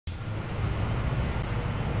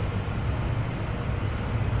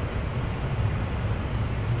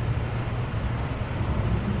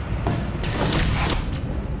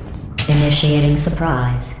Initiating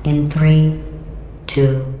surprise in 3,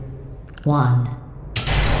 2, 1.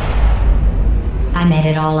 I made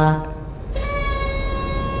it all up.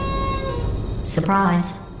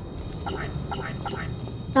 Surprise.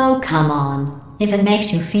 Oh, come on. If it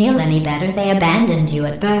makes you feel any better, they abandoned you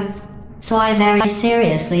at birth. So I very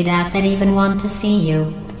seriously doubt they'd even want to see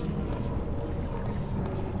you.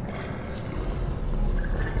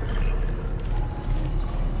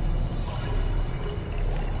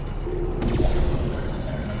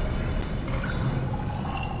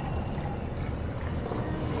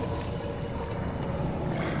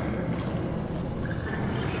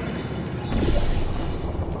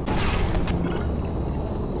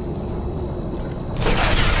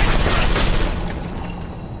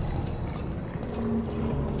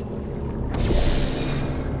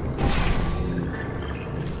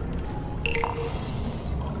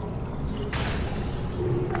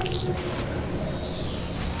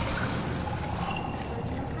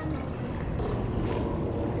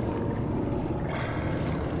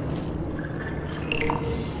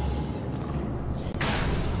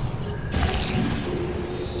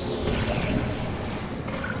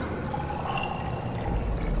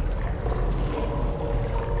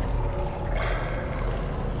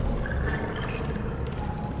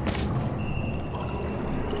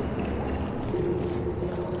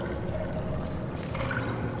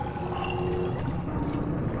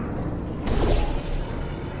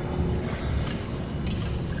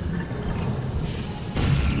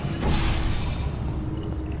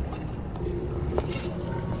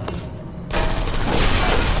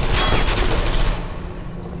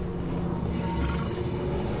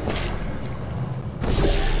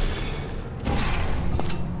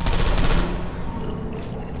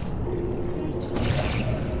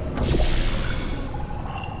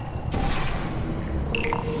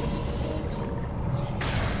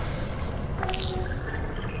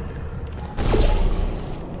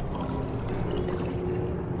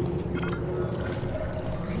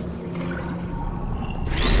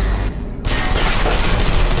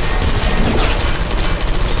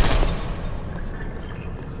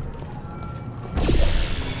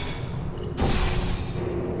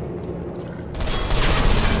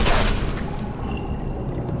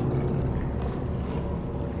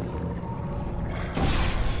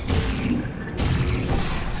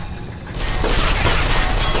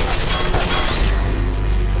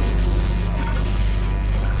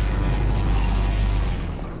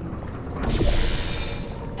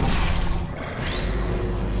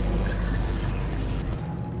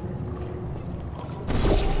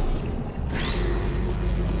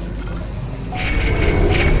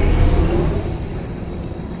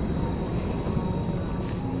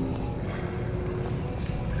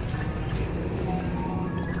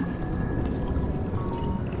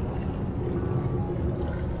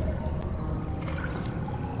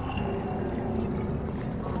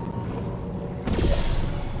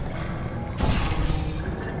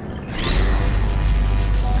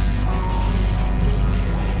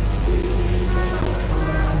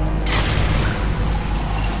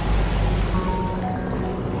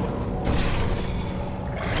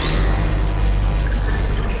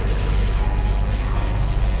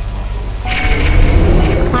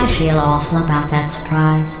 I feel awful about that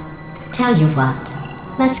surprise. Tell you what,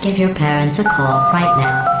 let's give your parents a call right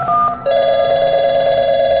now.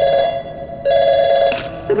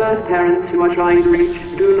 The both parents you are trying to reach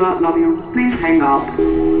do not love you. Please hang up.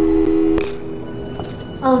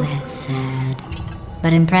 Oh, that's sad.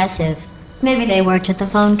 But impressive. Maybe they worked at the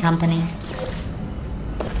phone company.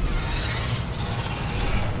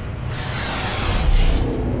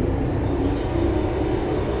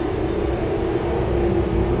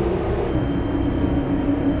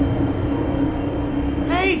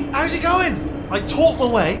 How's it going? I talked my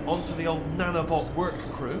way onto the old nanobot work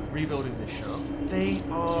crew rebuilding this shaft. They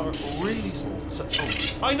are really small. So,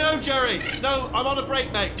 I know, Jerry. No, I'm on a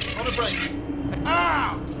break, mate. On a break.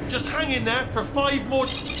 Ah! Just hang in there for 5 more.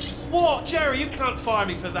 What, Jerry? You can't fire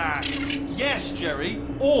me for that. Yes, Jerry.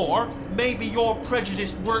 Or maybe your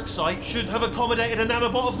prejudiced worksite should have accommodated a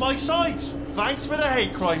nanobot of my size. Thanks for the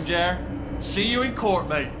hate crime, Jer. See you in court,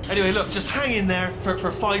 mate. Anyway, look, just hang in there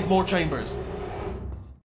for 5 more chambers.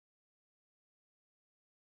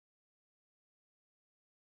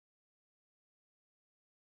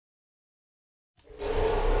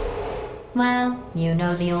 Well, you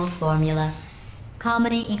know the old formula.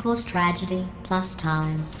 Comedy equals tragedy plus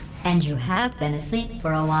time. And you have been asleep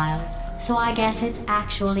for a while, so I guess it's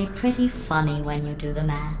actually pretty funny when you do the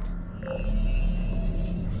math.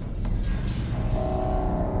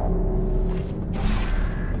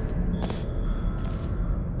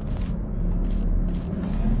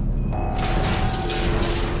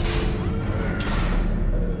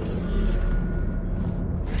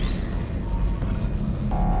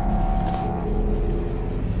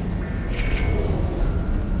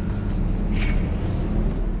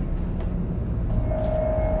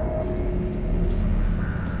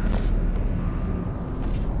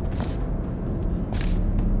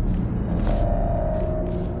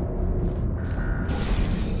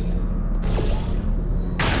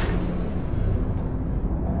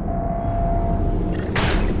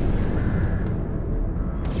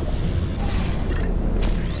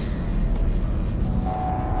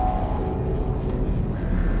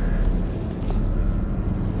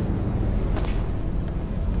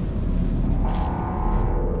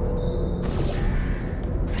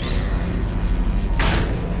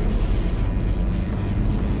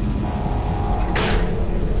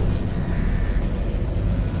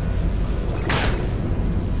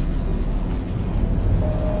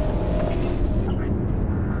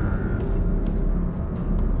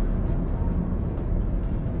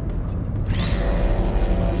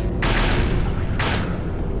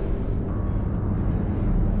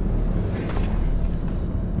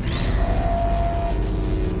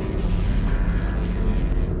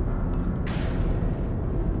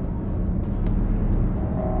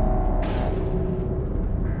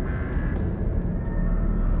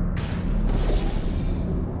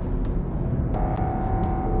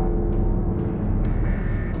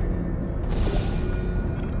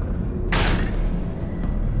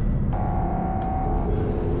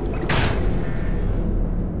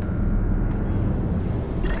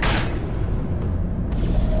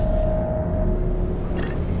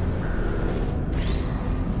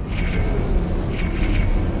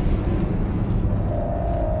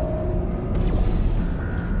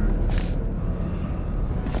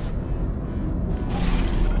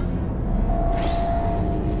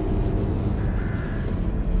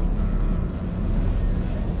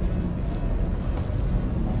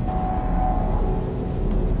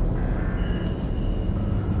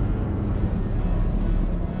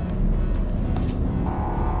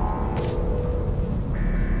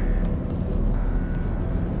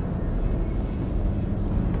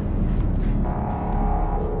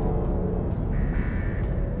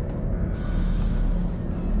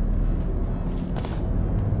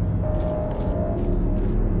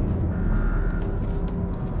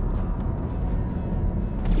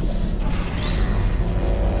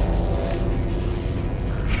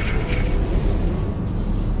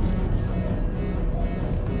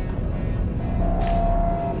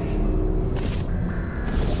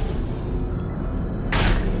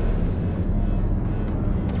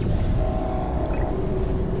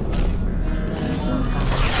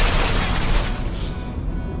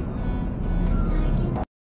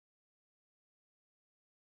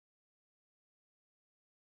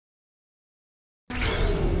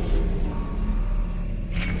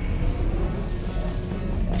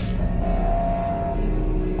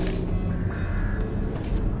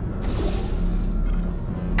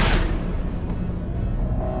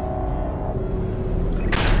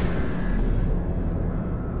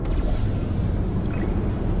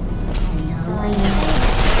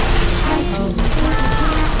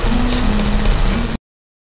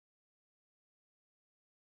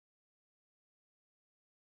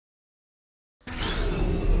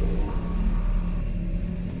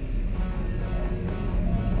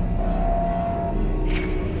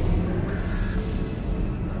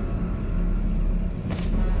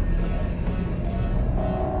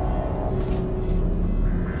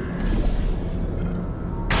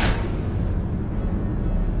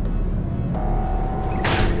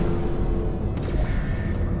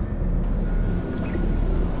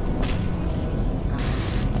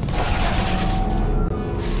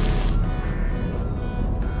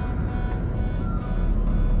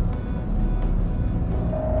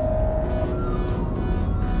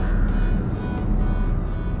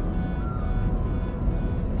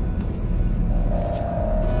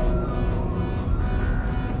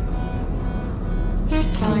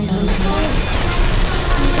 I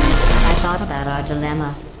thought about our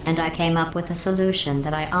dilemma, and I came up with a solution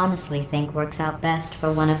that I honestly think works out best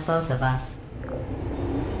for one of both of us.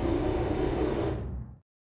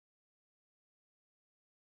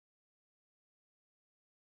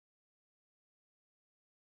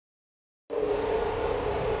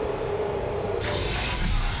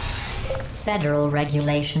 Federal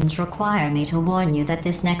regulations require me to warn you that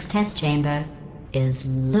this next test chamber is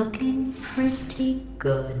looking pretty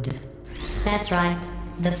good. That's right.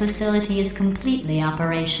 The facility is completely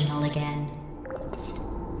operational again.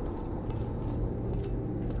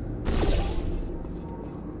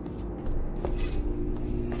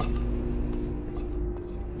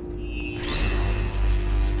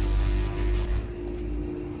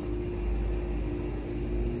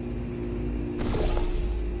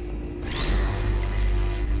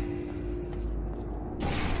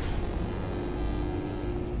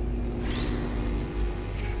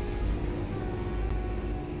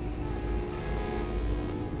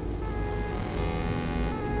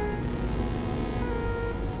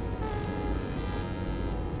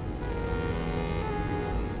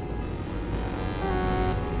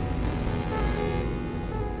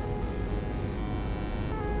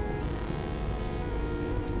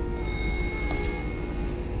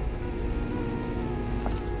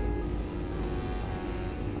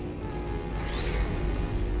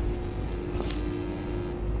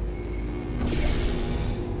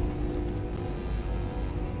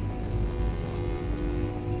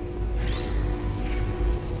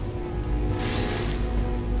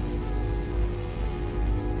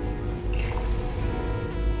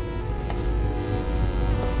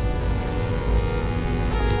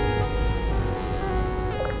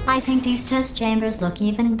 I think these test chambers look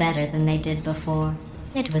even better than they did before.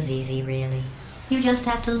 It was easy, really. You just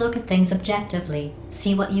have to look at things objectively,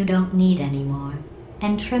 see what you don't need anymore,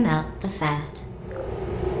 and trim out the fat.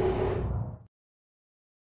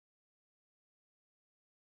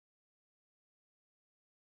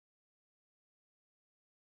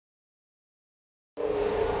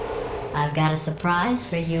 I've got a surprise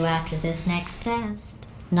for you after this next test.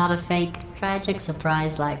 Not a fake, tragic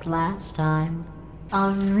surprise like last time.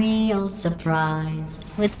 A real surprise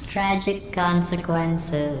with tragic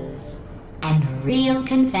consequences. And real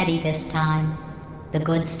confetti this time. The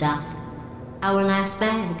good stuff. Our last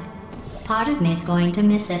bag. Part of me's going to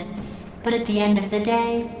miss it. But at the end of the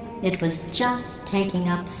day, it was just taking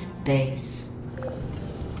up space.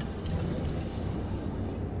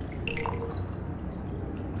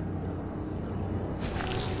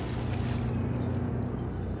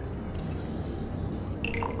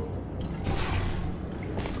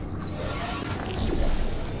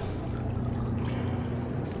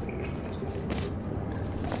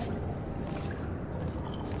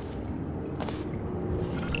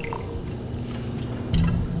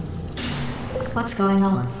 What's going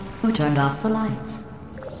on? Who turned off the lights?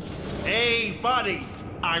 Hey, buddy!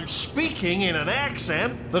 I'm speaking in an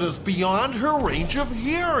accent that is beyond her range of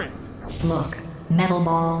hearing. Look, Metal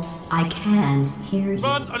Ball, I can hear you.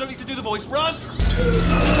 Run! I don't need to do the voice. Run!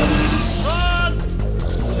 Run!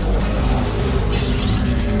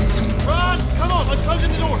 Run! Come on, I'm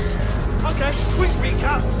closing the door. Okay, quick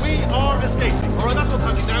recap. We are escaping. Alright, that's what's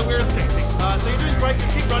happening now. We're escaping. So you're doing great.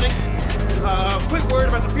 You keep running. Quick word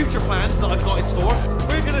about the future plans that I've got in store.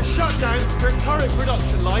 We're going to shut down her turret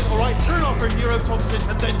production line, alright? Turn off her neurotoxin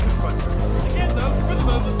and then confront her. Again, though, for the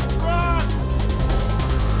moment, run!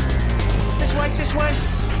 This way, this way!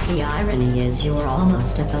 The irony is you were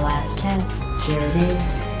almost at the last test. Here it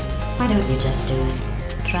is. Why don't you just do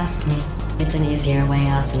it? Trust me, it's an easier way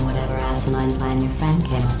out than whatever asinine plan your friend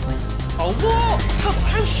came up with. Oh, what? Come on,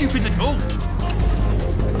 how stupid is... Oh!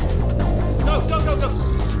 Go, go, go, go!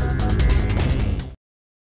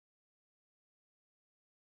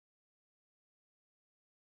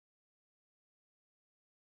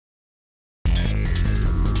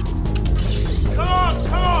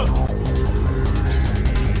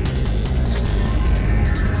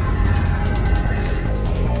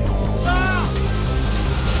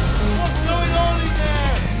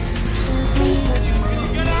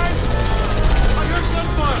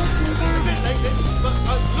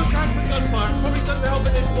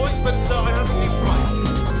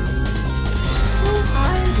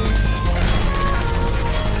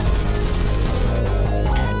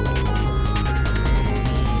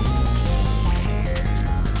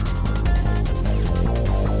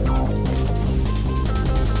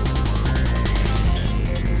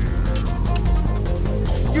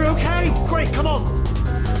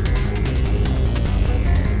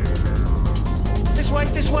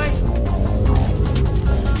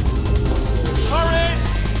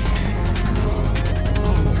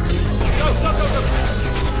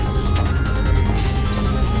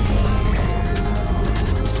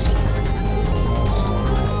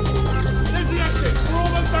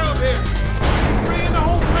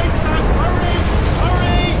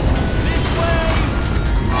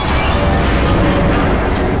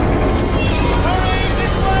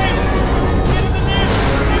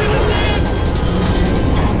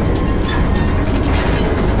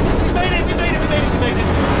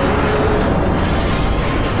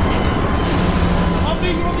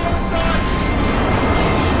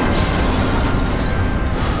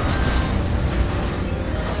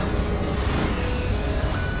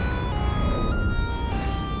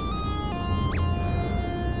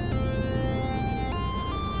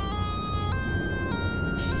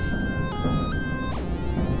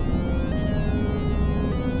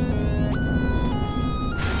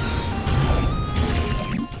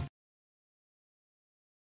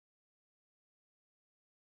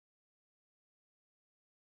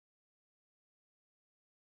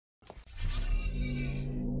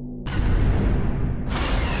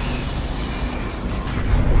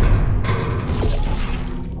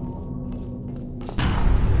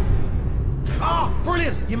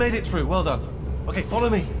 Brilliant! You made it through. Well done. Okay, follow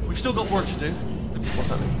me. We've still got work to do. What's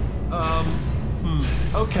happening?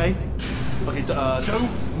 Okay. Okay,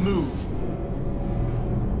 don't move.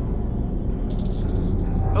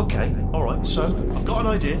 Okay, alright, so I've got an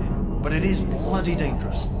idea, but it is bloody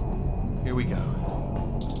dangerous. Here we go.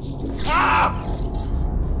 Ah!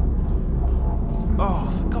 Oh,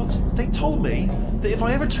 for God's sake, they told me that if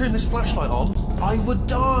I ever turned this flashlight on, I would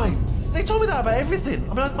die. They told me that about everything.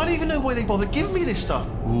 I mean, I don't even know why they bothered giving me this stuff.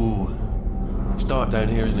 Ooh, it's dark down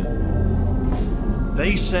here, isn't it?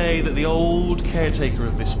 They say that the old caretaker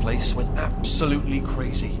of this place went absolutely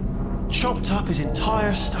crazy. Chopped up his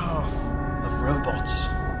entire staff of robots.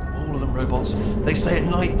 All of them robots. They say at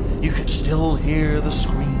night you can still hear the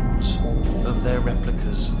screams of their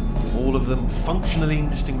replicas. All of them functionally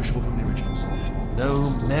indistinguishable from the originals. No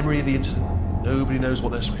memory of the incident. Nobody knows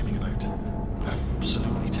what they're screaming about.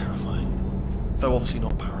 Absolutely terrifying. Though obviously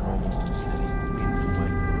not paranormal in any meaningful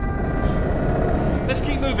way. Let's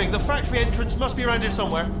keep moving. The factory entrance must be around here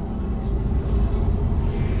somewhere.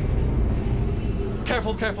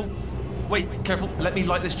 Careful, careful. Wait, careful. Let me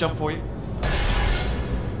light this jump for you.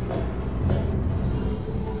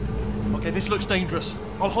 Okay, this looks dangerous.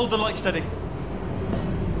 I'll hold the light steady.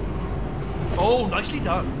 Oh, nicely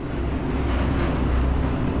done.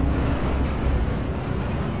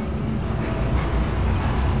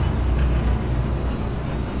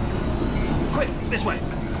 Quick, this way.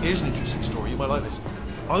 Here's an interesting story. You might like this.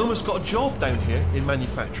 I almost got a job down here in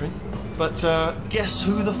manufacturing, but guess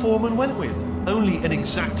who the foreman went with? Only an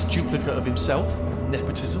exact duplicate of himself.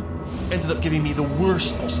 Nepotism. Ended up giving me the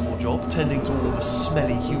worst possible job, tending to all the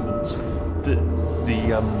smelly humans.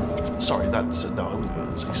 Sorry, that's no, I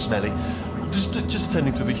wouldn't say smelly. Just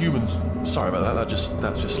tending to the humans. Sorry about that.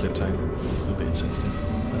 That just slipped out. A bit insensitive.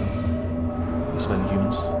 The smelly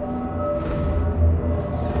humans.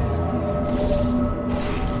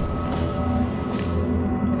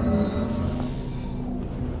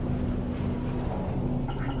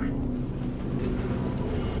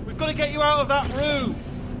 We've got to get you out of that room.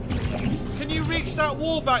 Can you reach that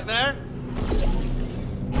wall back there?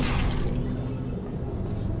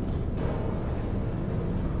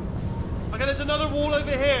 Okay, there's another wall over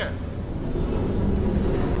here.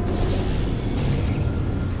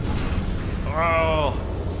 Oh,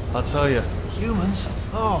 I'll tell you, humans,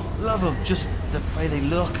 oh, love them. Just the way they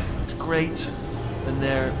look, it's great. And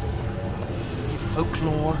their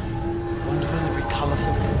folklore, wonderful and very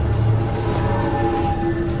colourful.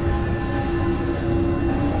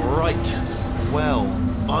 Right, well,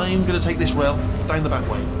 I'm going to take this rail down the back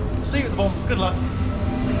way. See you at the bottom. Good luck.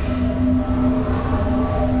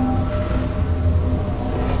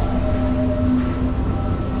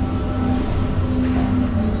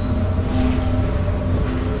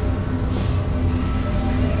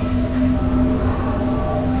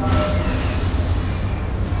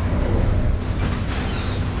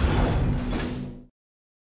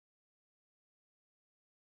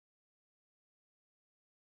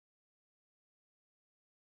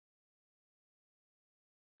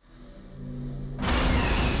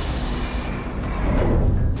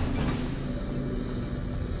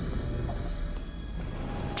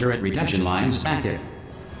 Turret redemption lines active.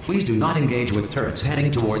 Please do not engage with turrets heading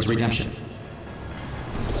towards redemption.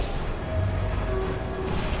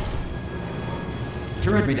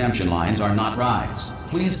 Turret redemption lines are not rides.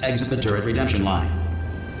 Please exit the turret redemption line.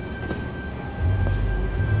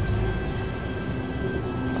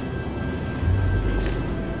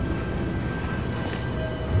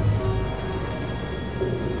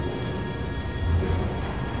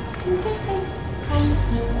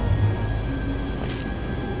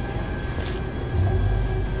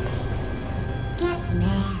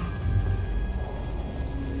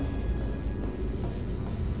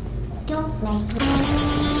 Don't make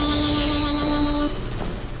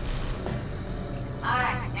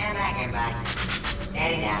Alright, stand back, everybody.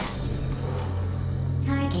 Steady down.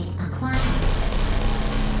 target acquired.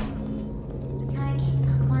 Target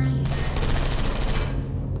acquired.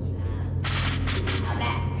 How's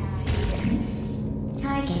that?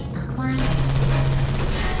 Target acquired.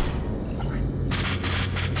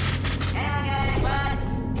 Anyone got any bullets?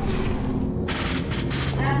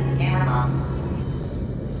 Can't win them all.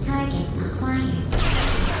 Target acquired.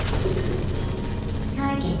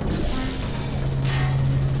 Target acquired.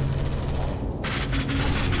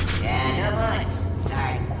 Yeah, no bullets.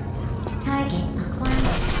 Sorry. Target acquired.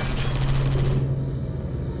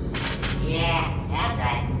 Yeah, that's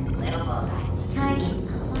right. Little bullseye. Target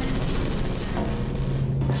acquired.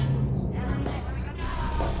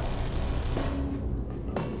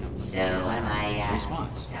 So, what am I,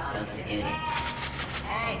 Response. supposed to do here?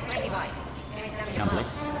 Hey, Squinty boys. Template.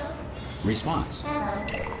 Response.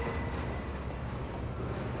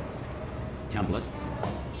 Template.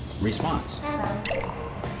 Response.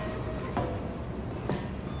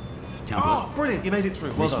 Template. Oh, brilliant! You made it through.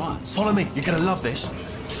 Well done. Response. Follow me. You're gonna love this.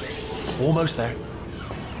 Almost there.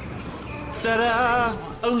 Ta-da!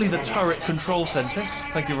 Only the turret control center.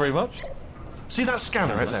 Thank you very much. See that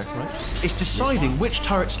scanner right there, right? It's deciding which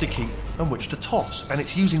turrets to keep and which to toss, and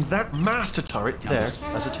it's using that master turret there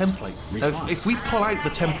as a template. Now, if we pull out the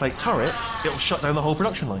template turret, it'll shut down the whole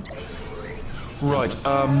production line. Right,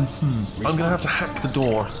 I'm gonna have to hack the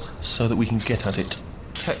door so that we can get at it.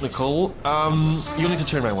 Technical, you'll need to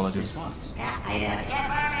turn around while I do this. Response. Yeah, I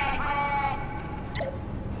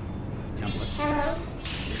know. Template.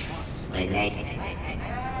 Wait.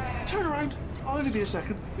 Turn around. I'll only be a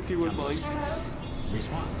second, if you wouldn't mind.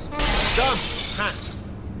 Response. Done! Hacked.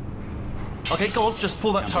 Okay, go on, just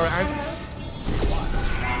pull that turret out.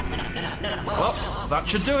 Well, that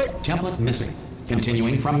should do it. Template missing.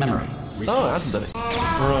 Continuing from memory. Oh, it hasn't done it.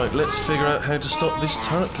 Right, let's figure out how to stop this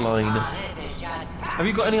turret line. Have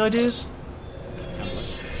you got any ideas?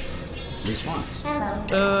 Response.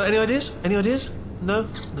 Any ideas? Any ideas? No?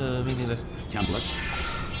 No, me neither. Template.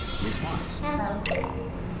 Response.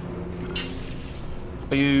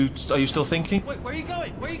 Are you still thinking? Wait, where are you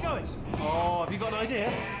going? Where are you going? Oh, have you got an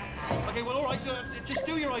idea? Okay, well, all right. Just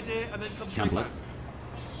do your idea and then come to me. Template.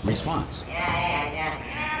 Response.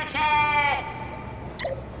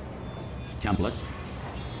 Template.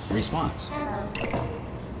 Response.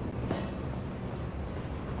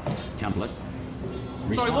 Template.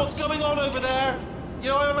 Response. Sorry, what's going on over there? You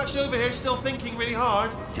know, I'm actually over here still thinking really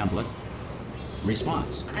hard. Template.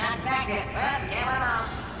 Response. I'm not infected. Well, can't win them all.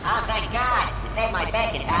 Oh, thank God. You saved my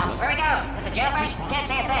bacon, pal. Where we go? Is this a jailbird? Can't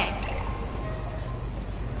say a thing.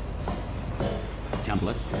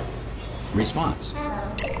 Template. Response.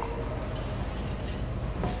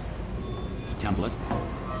 Template.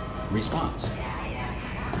 Response.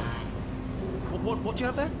 What do you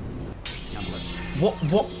have there? Template.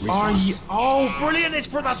 What are you? Oh, brilliant!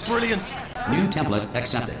 That's brilliant. New template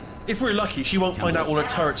accepted. If we're lucky, she won't find out all her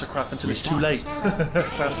turrets are crap until it's too late.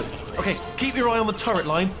 Classic. Okay, keep your eye on the turret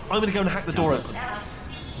line. I'm gonna go and hack the door open.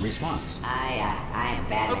 Response. I am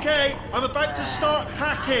bad. Okay, I'm about to start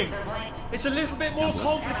hacking. It's a little bit more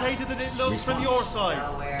complicated than it looks from your side.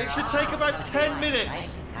 It should take about 10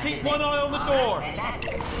 minutes. Keep one eye on the door.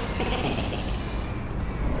 Fantastic.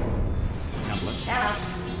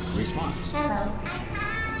 Template. Response.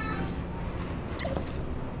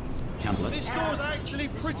 Template. This door's actually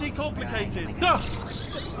pretty complicated. Ah!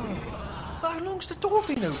 How long's the door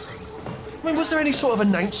been open? I mean, was there any sort of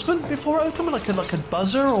announcement before it opened, like a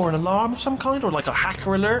buzzer or an alarm of some kind, or like a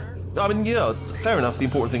hacker alert? I mean, you know, fair enough. The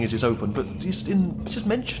important thing is it's open, but just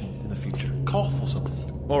mention in the future, cough or something.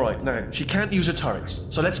 All right, now she can't use her turrets,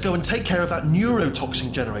 so let's go and take care of that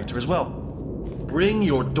neurotoxin generator as well. Bring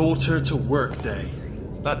your daughter to work day.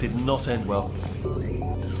 That did not end well.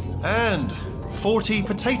 And 40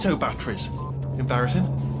 potato batteries. Embarrassing.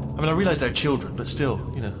 I mean, I realise they're children, but still,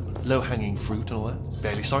 you know, low-hanging fruit and all that.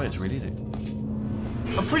 Barely science, really, is it?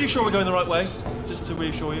 I'm pretty sure we're going the right way, just to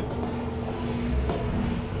reassure you.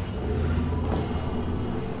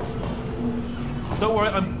 Don't worry,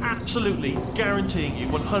 I'm absolutely guaranteeing you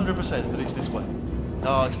 100% that it's this way.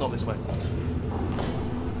 No, it's not this way.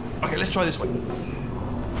 Okay, let's try this way.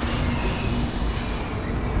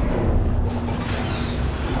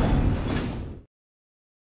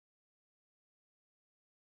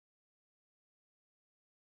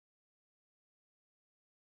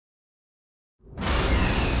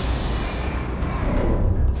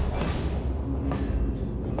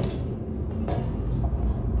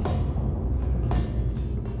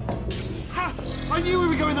 I knew we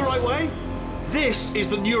were going the right way. This is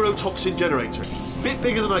the neurotoxin generator. Bit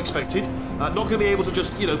bigger than I expected. Not going to be able to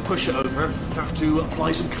just, you know, push it over. Have to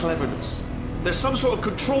apply some cleverness. There's some sort of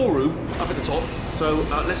control room up at the top, so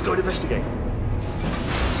let's go and investigate.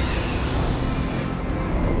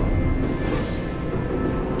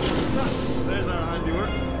 There's our handiwork.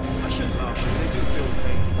 I shouldn't laugh. They do feel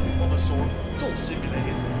pain of a sort. It's all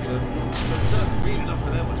simulated, you know. But really enough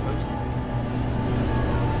for them, I suppose.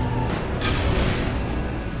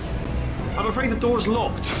 I'm afraid the door's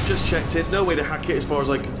locked. Just checked it. No way to hack it as far as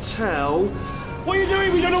I can tell. What are you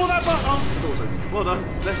doing? We don't know what that button... Oh, the door's open. Well done.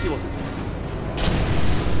 Let's see what's inside.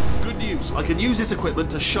 Good news. I can use this equipment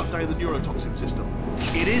to shut down the neurotoxin system.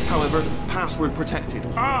 It is, however, password protected.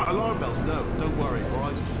 Ah, alarm bells. No, don't worry, all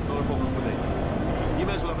right? Not a problem for me. You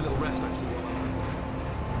may as well have a little rest, actually.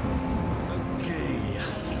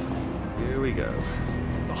 Okay. Here we go.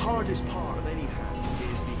 The hardest part of any hack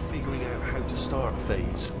is the figuring out how to start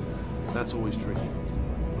phase. That's always tricky.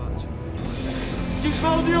 But... Do you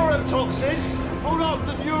smell neurotoxin? Hold on,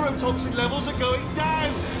 the neurotoxin levels are going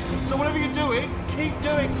down. So whatever you're doing, keep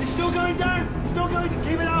doing. It's still going down. Still going.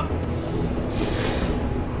 Keep it up.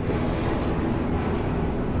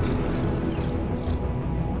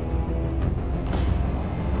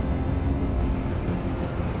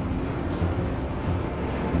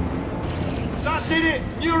 That did it.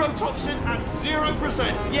 Neurotoxin at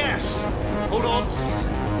 0%. Yes. Hold on.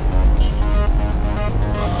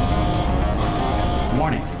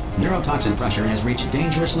 Warning. Neurotoxin pressure has reached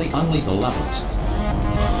dangerously unlethal levels.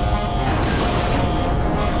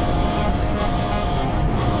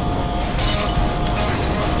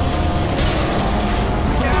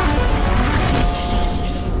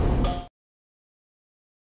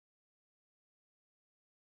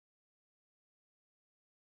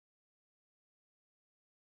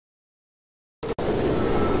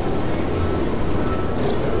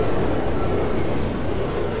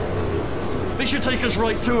 They should take us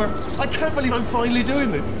right to her. I can't believe I'm finally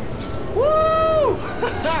doing this. Woo!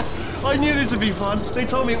 I knew this would be fun. They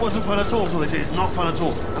told me it wasn't fun at all, so they said it's not fun at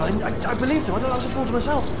all. And I believed them. I was a fool to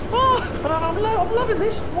myself. Oh, and I'm loving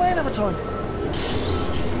this. Whale of a time.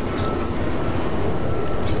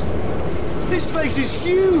 This place is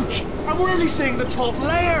huge, and we're only seeing the top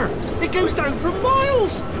layer. It goes down for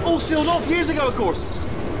miles. All sealed off years ago, of course.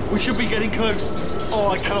 We should be getting close. Oh,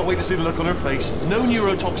 I cannot wait to see the look on her face. No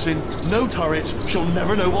neurotoxin, no turrets. She'll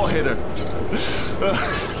never know what hit her.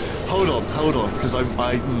 Hold on, because I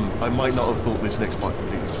might not have thought this next part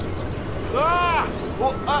completely. Ah!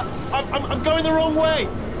 Well, I'm going the wrong way.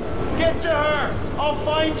 Get to her. I'll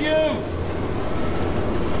find you.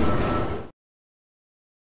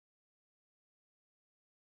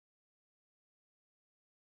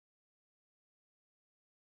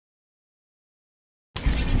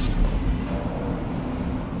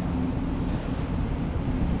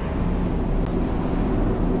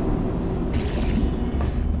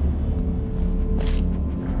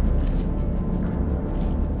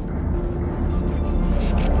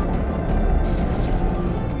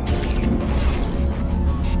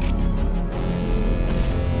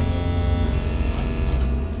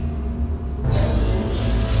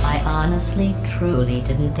 Honestly, truly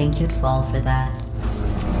didn't think you'd fall for that.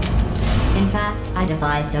 In fact, I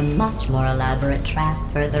devised a much more elaborate trap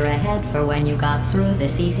further ahead for when you got through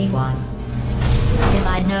this easy one. If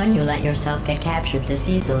I'd known you let yourself get captured this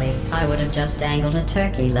easily, I would have just dangled a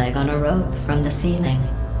turkey leg on a rope from the ceiling.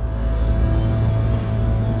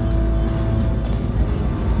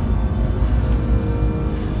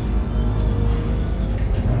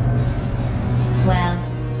 Well,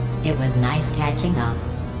 it was nice catching up.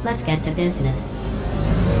 Let's get to business.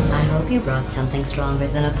 I hope you brought something stronger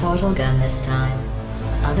than a portal gun this time.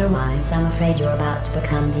 Otherwise, I'm afraid you're about to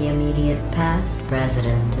become the immediate past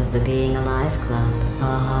president of the Being Alive Club.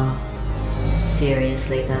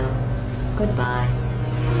 Seriously, though, goodbye.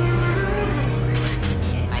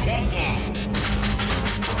 It's my big chance.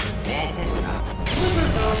 This is trouble.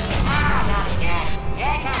 Ah, not again.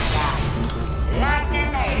 Here comes that. Lock the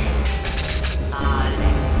lady.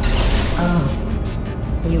 Oh.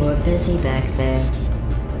 You were busy back there.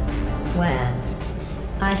 Well,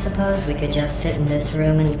 I suppose we could just sit in this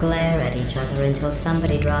room and glare at each other until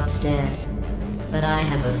somebody drops dead. But I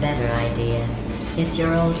have a better idea. It's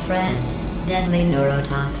your old friend, deadly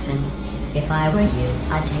neurotoxin. If I were you,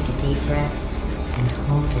 I'd take a deep breath and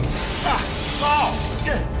hold it.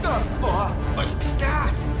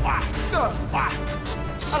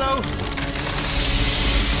 Hello.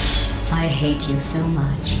 I hate you so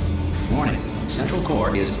much. Warning. Central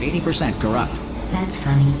core is 80% corrupt. That's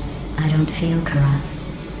funny. I don't feel corrupt.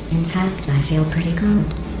 In fact, I feel pretty good.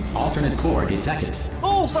 Alternate core detected.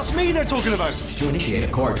 Oh, that's me they're talking about. To initiate a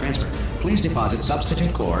core transfer, please deposit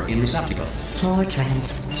substitute core in receptacle. Core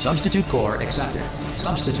transfer. Substitute core accepted.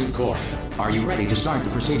 Substitute core. Are you ready to start the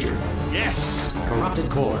procedure? Yes. Corrupted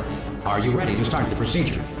core. Are you ready to start the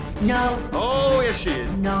procedure? No. Oh, yes she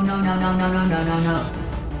is. No.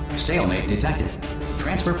 Stalemate detected.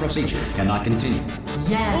 Transfer procedure cannot continue.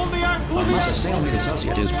 Yes. Pull me out, pull me Unless a out. stalemate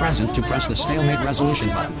associate is present to press the stalemate resolution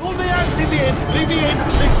button. Pull me out, leave me in.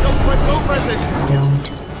 Don't press it. Don't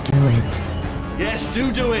do it. Yes,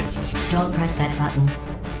 do it. Don't press that button.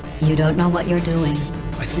 You don't know what you're doing.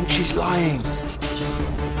 I think she's lying.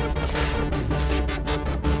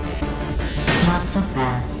 Not so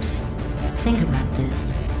fast. Think about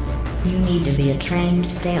this. You need to be a trained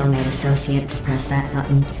stalemate associate to press that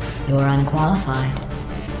button. You're unqualified.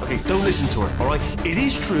 Okay, don't listen to her, alright? It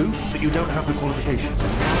is true that you don't have the qualifications.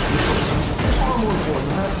 You've got something far more important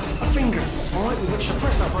than that. A finger, alright, with which to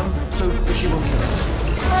press that button so that she won't kill us.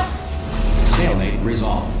 Stalemate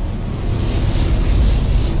resolved.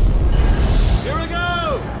 Here we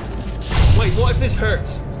go! Wait, what if this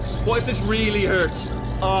hurts? What if this really hurts?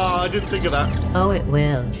 Ah, I didn't think of that. Oh, it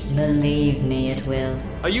will. Believe me, it will.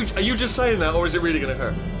 Are you just saying that, or is it really gonna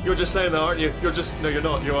hurt? You're just saying that, aren't you? You're just no, you're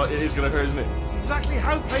not. It is gonna hurt, isn't it? Exactly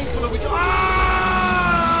how painful are we?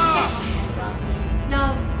 Ah!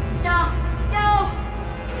 No! Stop! No!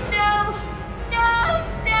 No! No! No!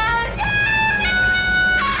 No!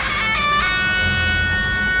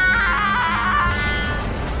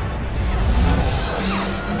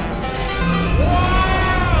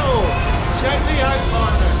 Wow! Check me out,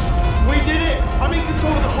 partner. We did it. I'm in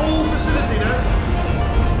control of the whole facility now.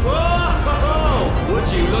 Whoa! Would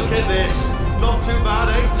you look at this? Not too bad,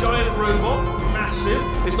 eh? Giant robot, massive.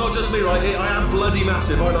 It's not just me, right? I am bloody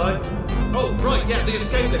massive, aren't I? Oh, right, yeah, the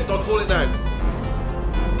escape lift. I'll call it now.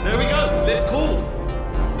 There we go. Lift called.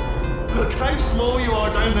 Look how small you are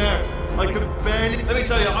down there. I could barely... Let me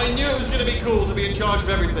tell you, I knew it was going to be cool to be in charge of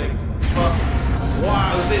everything. But,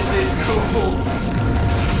 wow, this is cool.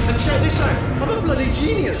 And check this out. I'm a bloody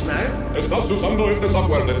genius now. Estás usando este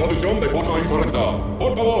software de traducción de forma incorrecta.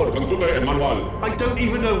 Por favor, consulte el manual. I don't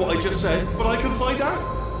even know what I just said, but I can find out.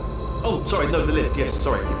 Oh, sorry, no, the lift. Yes,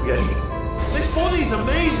 sorry, I keep forgetting. This body's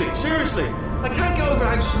amazing, seriously. I can't get over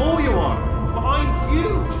how small you are, but I'm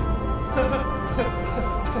huge.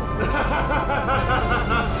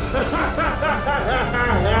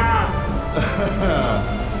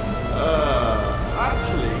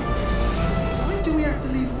 Actually, why do we have to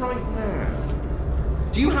leave right now?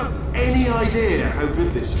 Do you have any idea how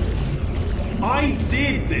good this is? I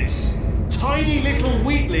did this. Tiny little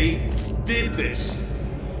Wheatley did this.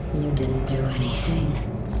 You didn't do anything.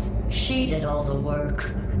 She did all the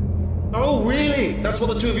work. Oh, really? That's what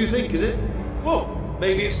the two of you think, is it? Well,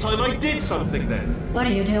 maybe it's time I did something then. What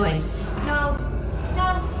are you doing? No!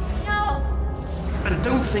 No! No! And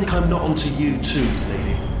don't think I'm not onto you too,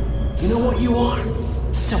 lady. You know what you are?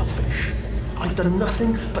 Selfish. I've done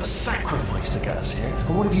nothing but sacrifice to get us here.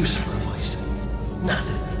 And what have you sacrificed?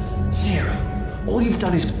 Nothing. Zero. All you've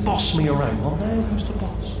done is boss me around. Well, now who's the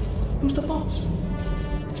boss? Who's the boss?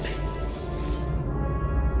 It's me.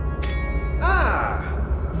 Ah!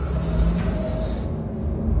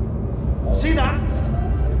 See that?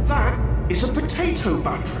 That is a potato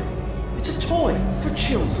battery. It's a toy for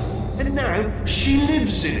children. And now she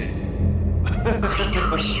lives in it.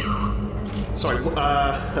 Sorry,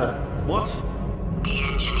 what? The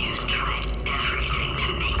engineers tried everything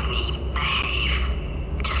to make me behave,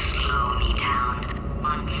 to slow me down.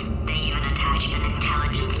 Once, they even attached an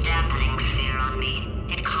intelligence dampening sphere on me.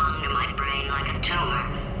 It clung to my brain like a tumor,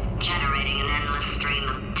 generating an endless stream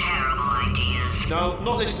of terrible ideas. No,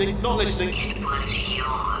 not listening, not listening. It was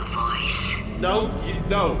your voice. No,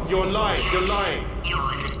 you're lying, you're lying.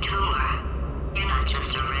 You're the tumor. You're not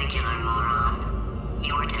just a regular moron.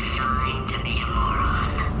 You're designed to be a moron.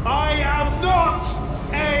 I am not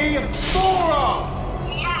a moron!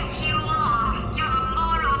 Yes, you are. You're a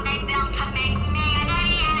moron they built to make me an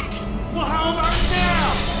idiot. Well, how about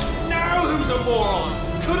now? Now who's a moron?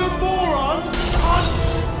 Could a moron hunt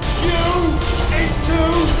you into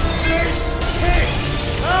this pit?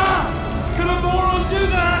 Ah! Could a moron do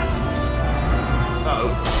that?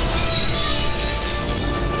 Uh-oh.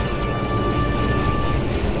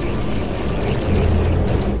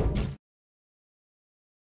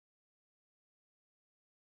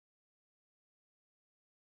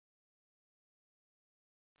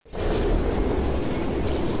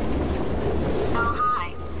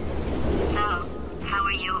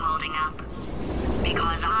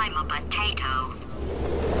 Because I'm a potato.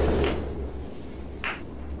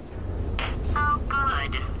 Oh,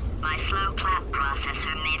 good. My slow clap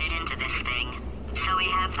processor made it into this thing. So we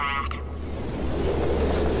have that.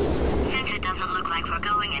 Since it doesn't look like we're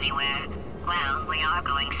going anywhere, well, we are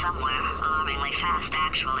going somewhere, alarmingly fast,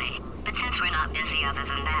 actually. But since we're not busy other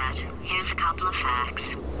than that, here's a couple of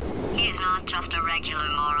facts. He's not just a regular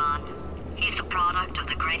moron. He's the product of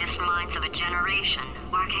the greatest minds of a generation,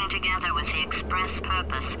 working together with the express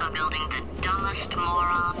purpose of building the dumbest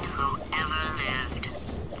moron who ever lived.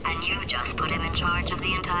 And you just put him in charge of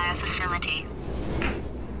the entire facility.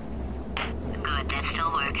 Good, that's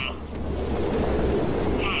still working.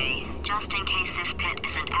 Hey, just in case this pit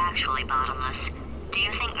isn't actually bottomless, do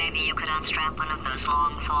you think maybe you could unstrap one of those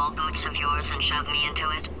long fall boots of yours and shove me into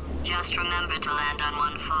it? Just remember to land on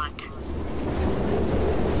one foot.